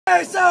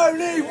There's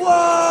only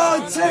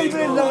one team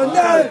in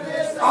London.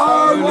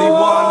 Only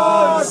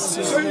one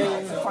team.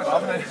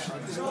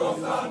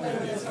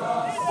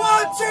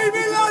 One team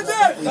in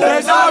London.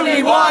 There's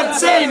only one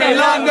team in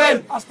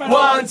London.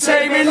 One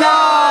team in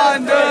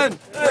London.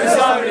 There's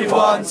only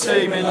one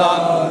team in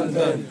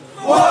London.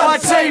 One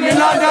team in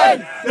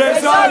London.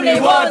 There's only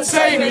one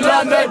team in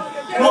London.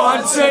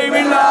 One team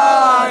in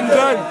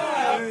London.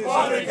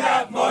 Mind the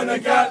gap. Mind the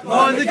gap.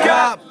 Mind the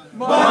gap.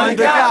 Mind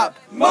the gap.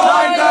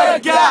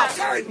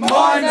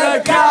 Mind the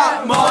gap.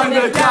 Mind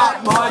the gap. Mind the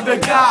gap. Mind the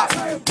gap.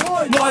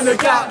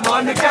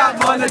 Mind the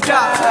gap. Mind the gap. Mind the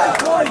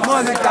gap.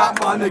 Mind the gap.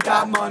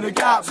 Mind the gap. Mind the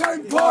gap.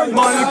 Mind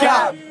the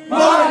gap.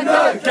 Mind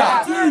the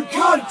gap. You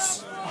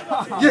cunts.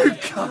 You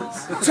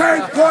cunts.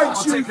 10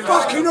 points, you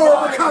fucking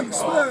horrible cunts.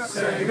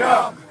 Sing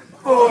up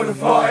for the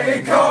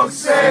fighting cocks.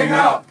 Sing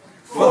up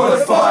for the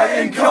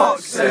fighting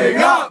cocks. Sing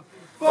up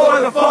for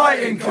the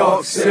fighting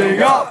cocks.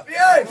 Sing up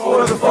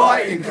for the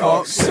fighting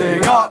cocks.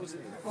 Sing up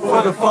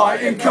for the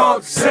fighting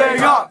cocks.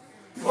 Sing up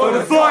for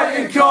the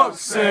fighting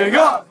cocks. Sing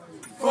up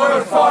for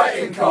the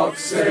fighting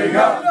cocks. Sing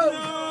up.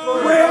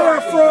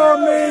 We're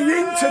from the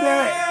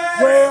internet.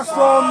 We're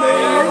from the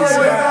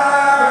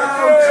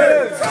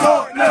internet.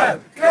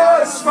 Tottenham,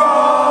 let's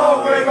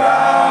fall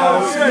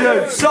without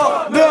you.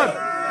 Tottenham.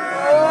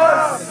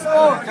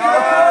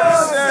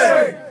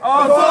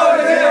 I'm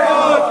finding it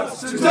hard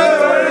to do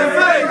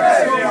anything.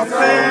 I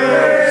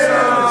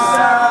feel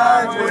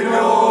sad when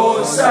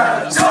you're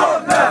sad.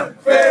 Tottenham,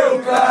 feel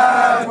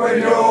glad when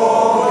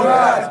you're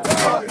glad.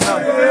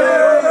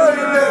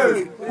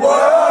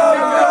 What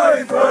I'm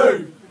going through,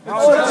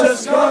 I'm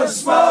just gonna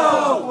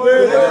smile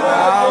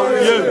without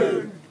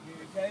you.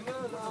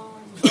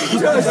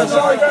 Just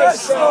like a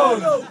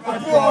song, I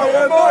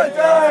brighten my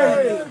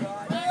day.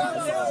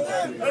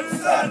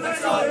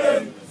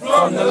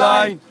 From the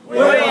lane, we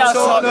are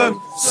Tottenham,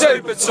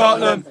 Super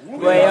Tottenham.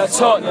 We are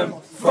Tottenham,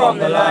 from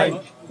the lane.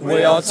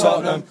 We are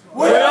Tottenham,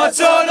 we are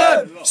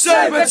Tottenham,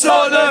 Super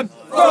Tottenham.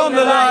 From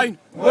the lane,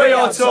 we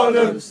are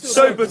Tottenham,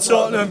 Super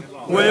Tottenham.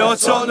 We are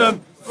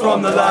Tottenham,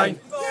 from the lane.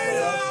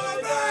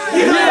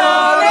 You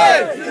know me!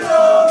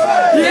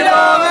 You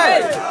know me!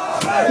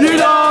 You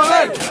know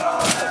me!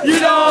 You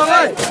know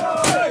me!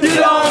 You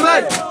know me!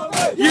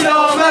 You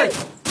know me!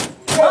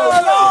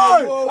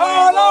 Hello!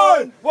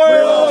 Hello!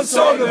 We're on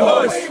Tottenham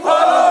boys!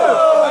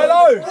 Hello!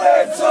 Hello!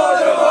 We're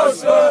Tottenham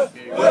Hotspur!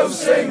 We'll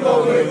sing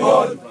what we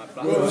want!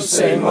 We'll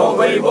sing what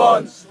we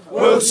want!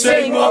 We'll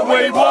sing what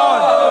we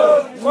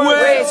want!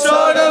 We're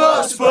Tottenham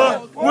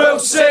Hotspur! We'll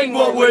sing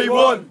what we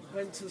want!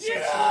 You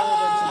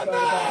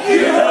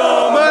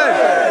know me!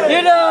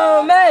 You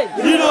know me!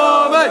 You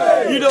know me!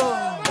 You know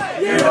me!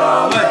 You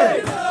know me!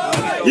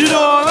 You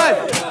know me!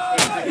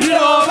 You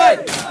know me!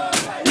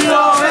 You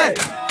know me!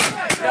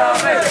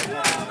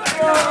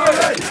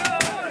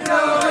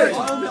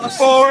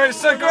 For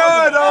it's a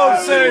grand old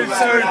team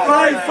to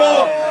play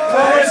for.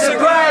 For it's a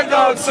grand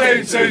old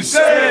team to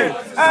sing.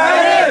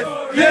 And if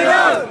you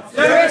know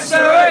your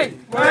history,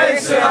 we're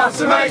easy enough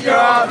to make your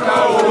heart go.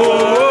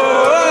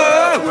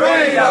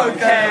 We don't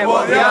care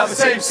what the other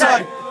teams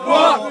say.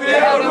 What the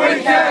hell do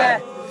we care?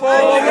 For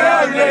we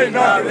only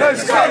know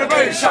there's gonna be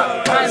a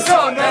show. And it's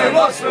on there,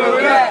 what's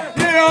we're there.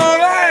 You know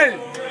what I mean?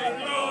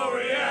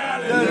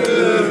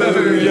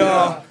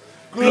 Hallelujah.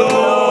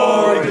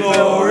 Glory,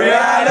 glory,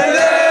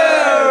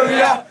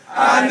 hallelujah.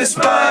 And the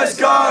Spurs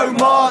go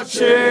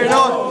marching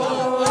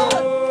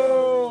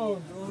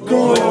on.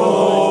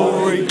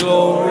 Glory,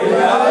 glory,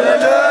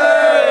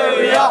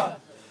 hallelujah.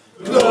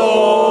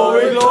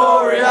 Glory,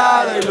 glory,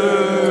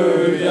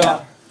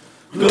 hallelujah.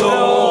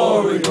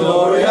 Glory,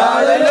 glory,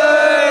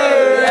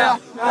 hallelujah.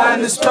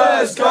 And the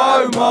Spurs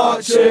go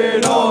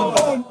marching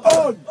on.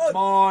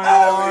 My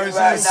eyes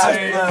are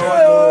seeing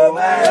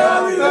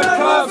the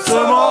clubs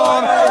come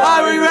on.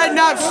 Harry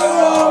Redknapp,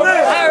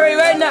 Harry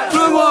Redknapp,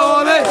 come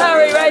on,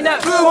 Harry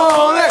Redknapp, come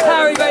on,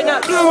 Harry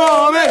Redknapp, come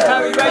on,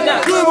 Harry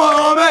Redknapp, come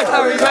on,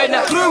 Harry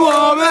Redknapp, come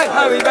on,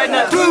 Harry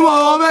Redknapp, come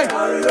on,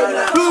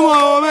 come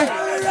on,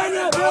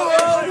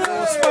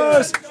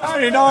 Spurs,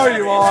 and you know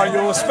you are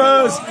your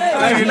Spurs,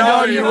 and you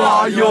know you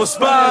are your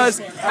Spurs,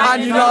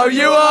 and you know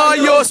you are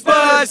your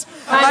Spurs,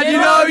 and you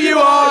know you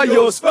are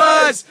your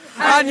Spurs,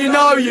 and you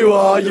know you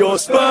are your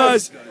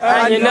Spurs,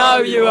 and you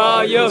know you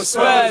are your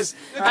Spurs,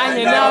 and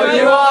you know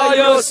you are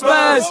your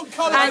Spurs,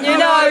 and you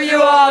know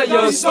you are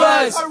your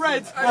Spurs,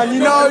 and you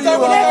know you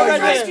are your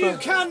Spurs. You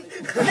can't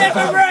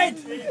never red.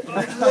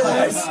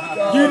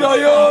 You know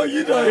you,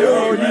 you know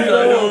you, you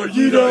know you,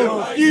 you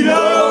know you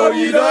know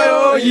you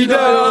know you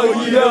know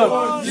you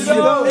know you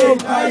know he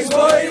pays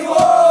what he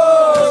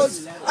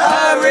wants.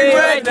 Harry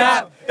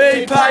Redknapp,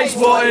 he pays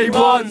what he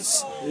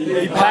wants.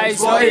 He pays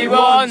what he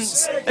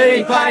wants.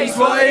 He pays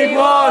what he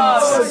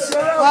wants.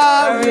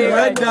 Harry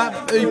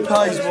Redknapp, he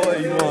pays what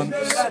he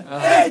wants.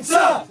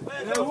 Enter!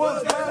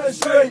 What's down the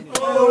street?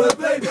 All the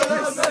people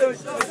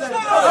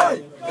hey,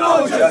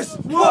 gorgeous,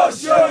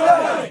 what's your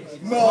name?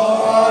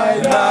 My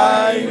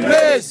name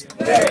is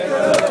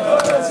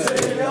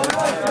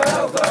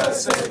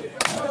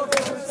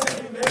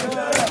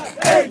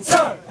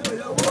Enter!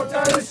 Walk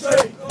down the street.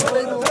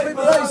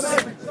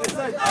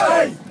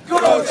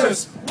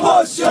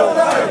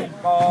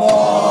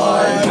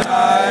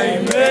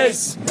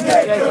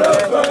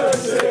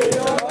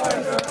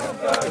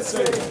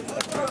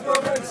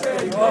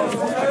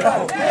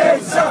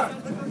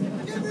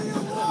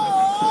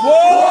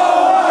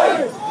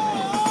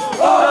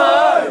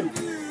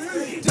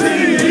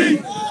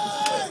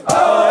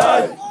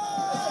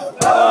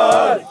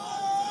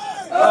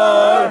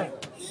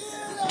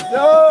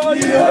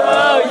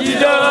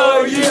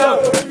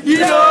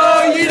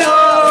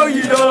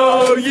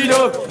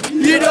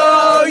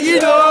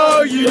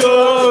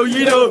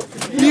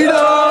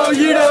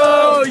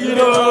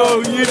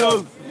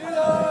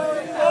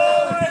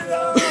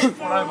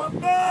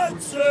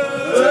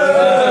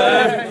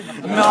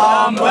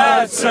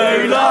 number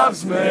 2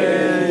 loves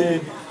me.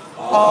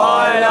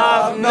 I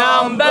love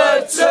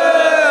number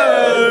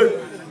 2.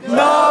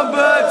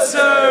 Number 2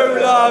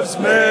 loves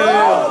me.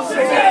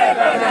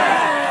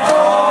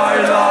 I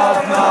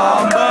love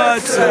number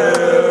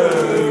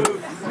 2.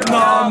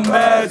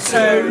 Number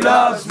 2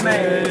 loves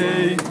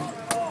me.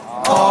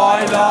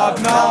 I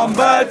love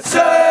number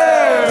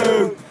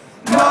 2.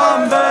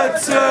 Number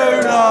 2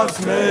 loves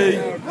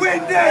me.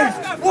 Windy,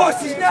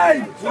 what's his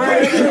name?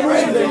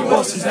 Windy,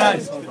 what's his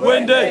name?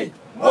 Windy,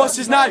 what's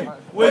his name?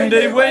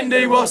 Windy,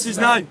 what's his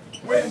name?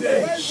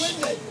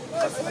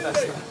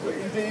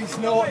 Windy's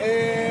not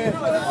here.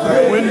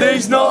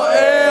 Windy's not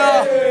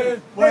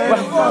here.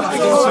 Windy's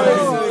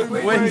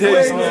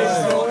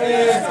not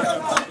here.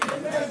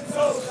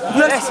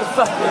 Let's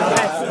fucking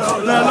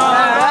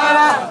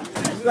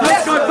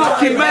Let's go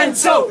fucking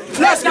mental.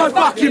 Let's go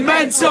fucking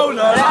mental.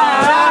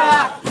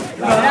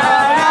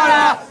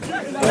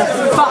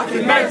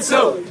 fucking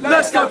mental.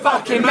 Let's go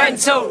fucking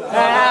mental.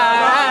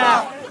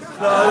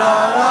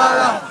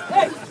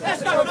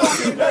 Let's go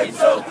fucking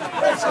mental.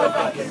 Let's go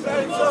fucking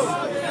mental.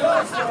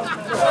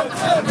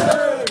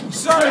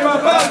 Shame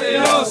about the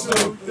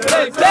Arsenal.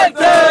 Shame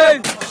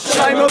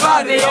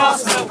about the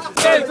Arsenal.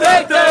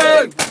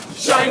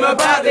 Shame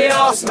about the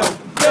Arsenal.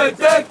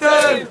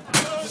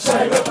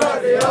 Shame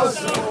about the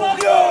Arsenal.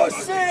 Your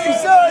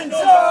season's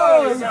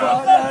over.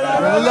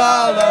 La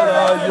la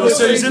la, your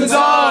season's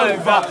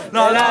over. La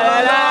la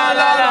la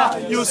la la,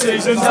 your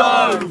season's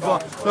over.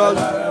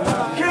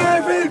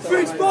 Kevin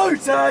Prince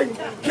Boateng.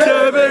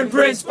 Kevin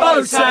Prince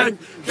Boateng.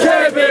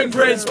 Kevin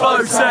Prince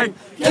Boateng.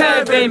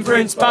 Kevin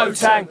Prince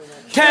Boateng.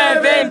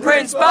 Kevin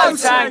Prince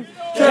Boateng.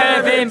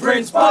 Kevin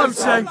Prince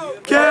Boateng.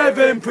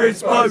 Kevin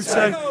Prince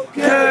Boateng.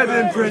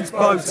 Kevin Prince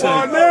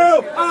Boateng.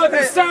 1-0 at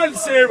the San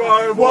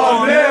Siro.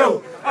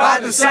 1-0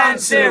 at the San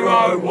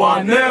Siro.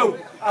 1-0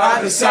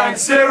 at the San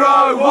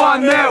Siro.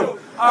 1-0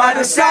 at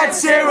the San Siro.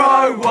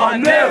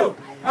 1-0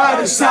 at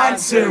the San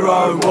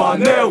Siro.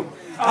 1-0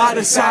 at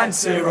the San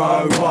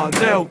Siro.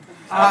 1-0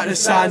 at the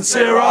San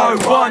Siro.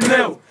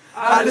 1-0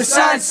 at the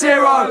San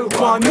Siro.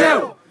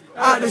 1-0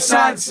 at the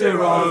San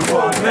Siro.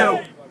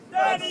 1-0.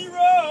 Danny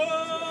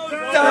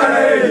Rose.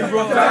 Danny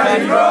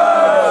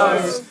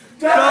Rose.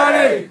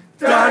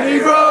 Danny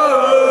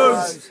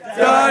Rose.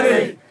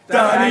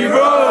 Danny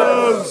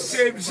Rose.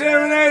 Sim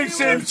Chimney.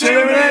 Chim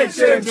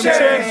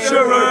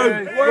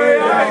Chiroo. We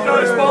ain't no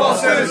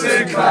sponsors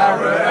in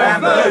claret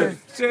and blue.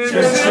 Chim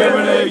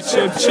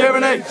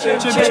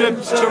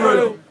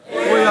Chiroo.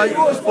 We ain't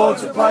born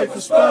to play for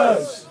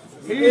Spurs.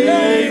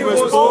 He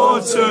was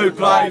born to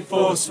play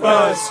for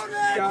Spurs.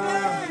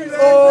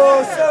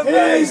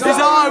 He's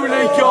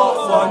only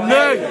got one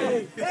knee.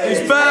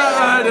 He's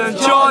better than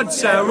John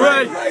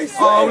Terry.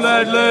 Oh,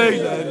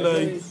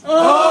 Ledley.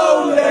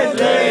 Oh,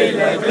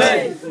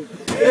 Ledley.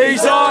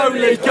 He's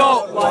only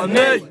got one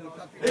knee.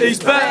 He's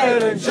better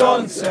than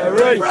John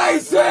Terry.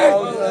 Racing!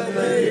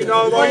 You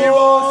know what you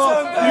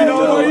are. You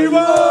know what you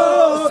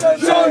are.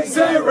 John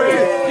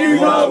Terry. You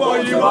know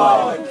what you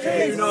are.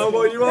 You know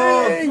what you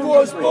are. He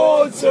was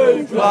born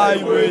to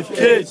play with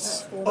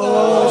kids.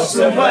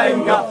 Arsene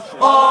Wenger.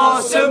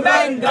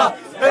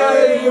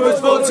 He was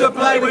born to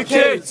play with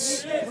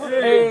kids.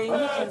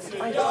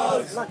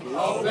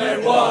 Oh,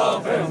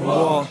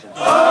 Benoit.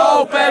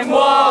 Oh,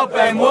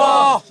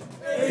 Benoit.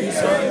 He's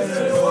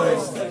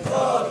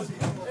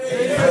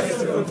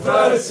from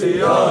 30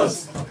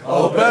 yards.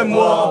 Oh,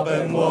 Benoit.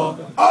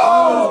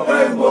 Oh,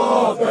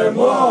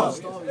 Benoit.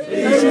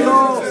 He's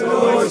got an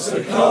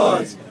oyster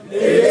card.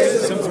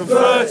 He's from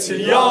 30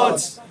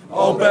 yards.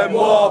 Oh,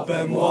 Benoit.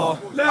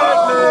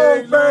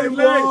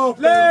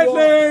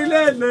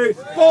 Ledley.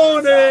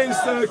 Born is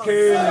the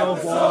king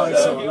of White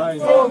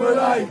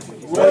Lane.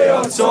 We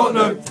are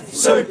Tottenham,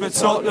 Super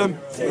Tottenham.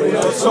 We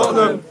are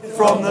Tottenham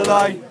from the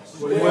lane.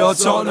 We are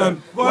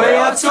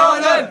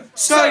Tottenham,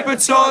 Super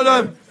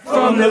Tottenham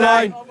from the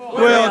lane.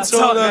 We are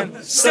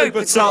Tottenham,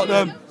 Super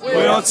Tottenham.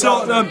 We are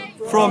Tottenham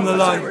from the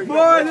lane.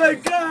 Mind the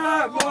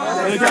gap.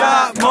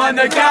 Mind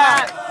the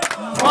gap.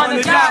 Mind the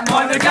gap.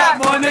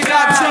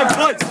 10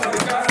 points.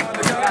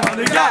 Mind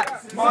the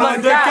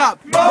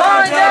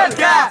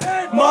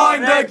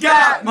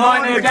gap.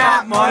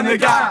 Mind the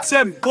gap.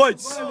 10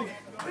 points.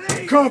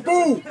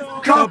 Kabul's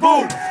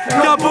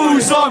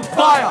on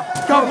fire.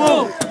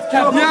 Kabul's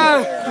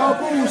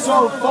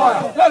on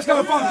fire. Let's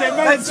go fucking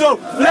mental.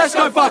 Let's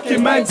go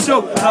fucking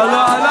mental. La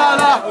la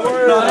la.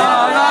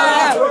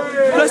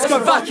 Let's go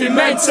fucking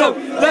mental.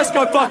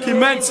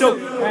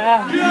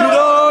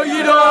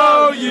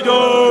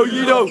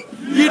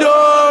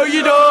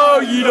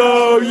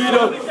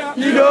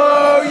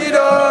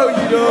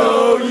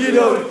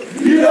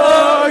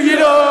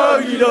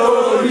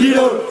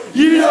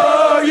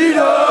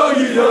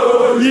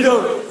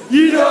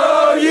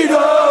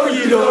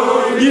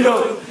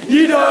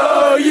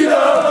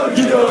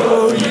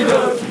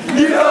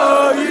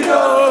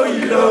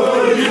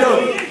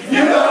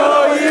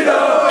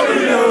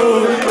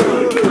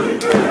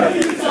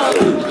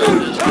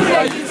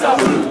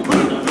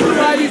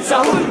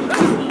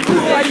 Who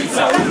are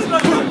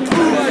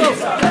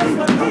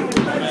you?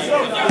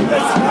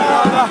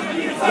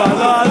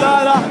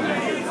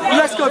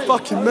 they're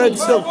fucking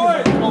mental.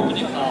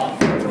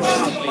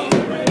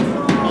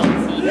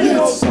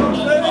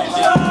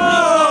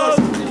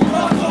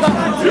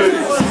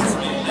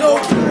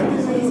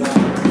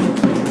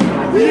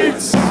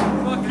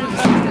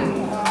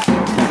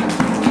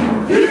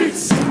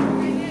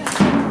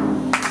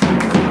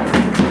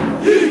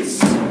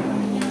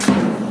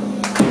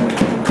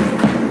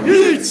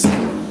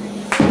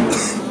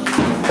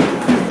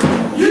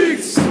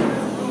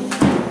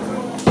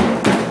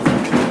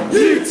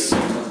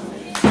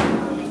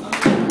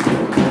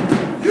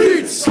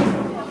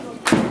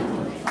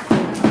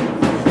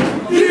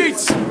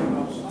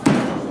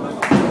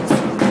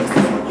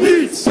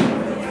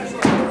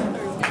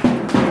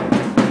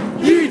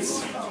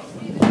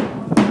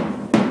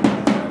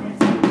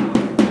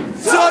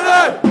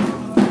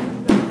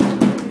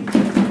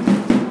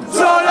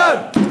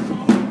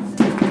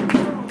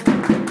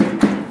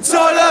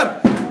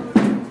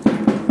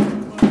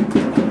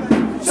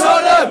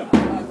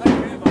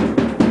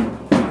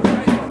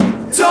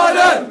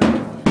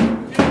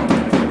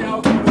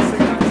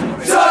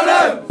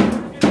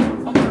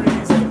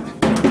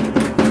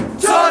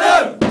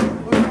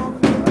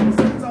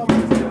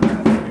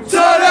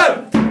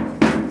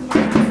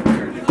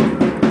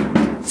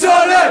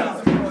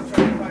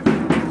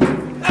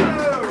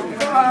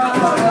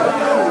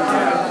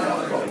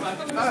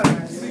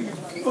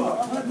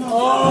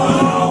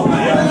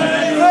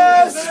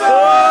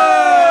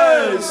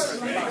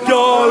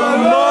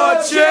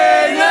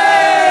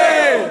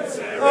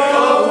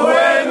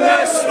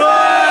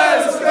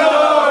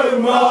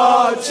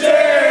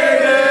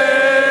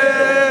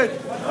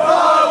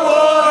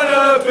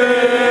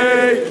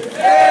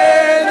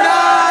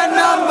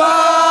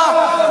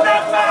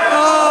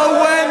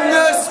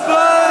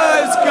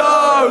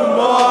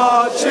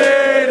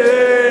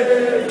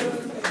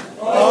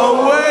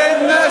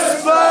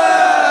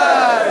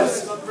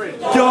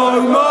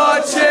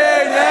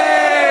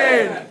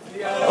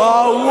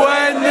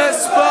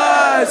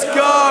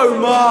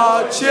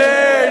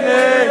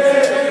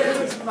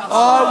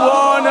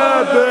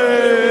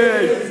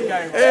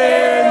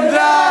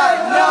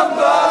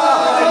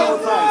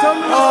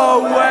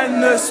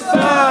 the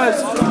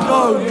Spurs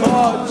go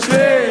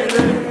marching in.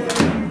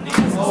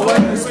 Oh,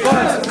 when the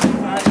Spurs go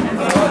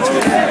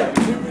marching in.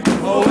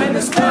 Oh, when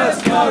the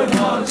Spurs go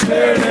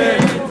marching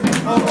in.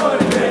 I want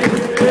to be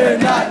in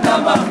that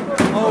number.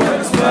 Oh, when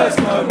the Spurs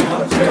go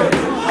marching in.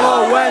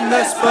 Oh, when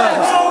the Spurs go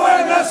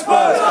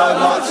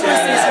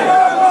marching in.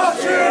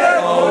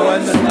 Oh,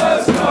 when the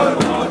Spurs go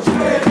marching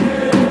in.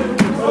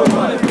 I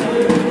want to be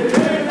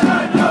in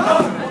that number.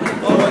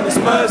 Oh, when the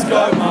Spurs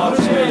go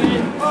marching in.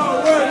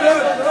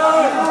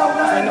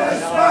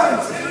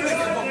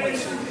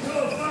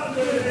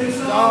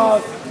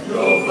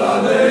 North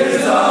London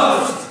is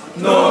ours,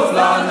 North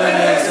London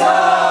is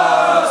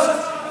ours.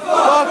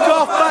 Fuck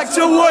off back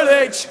to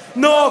Woolwich,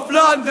 North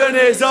London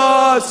is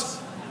ours.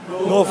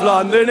 North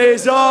London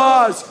is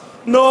ours,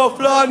 North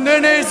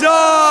London is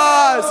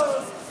ours.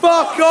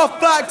 Fuck off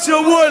back to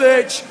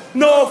Woolwich,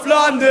 North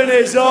London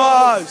is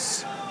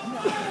ours.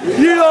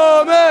 You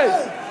know me,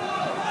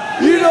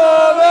 you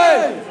know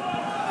me,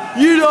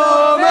 you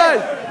know me,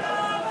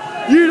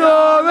 you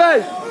know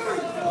me.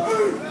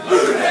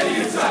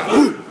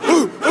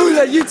 Who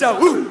let you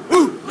down?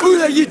 Who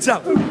let you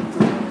down?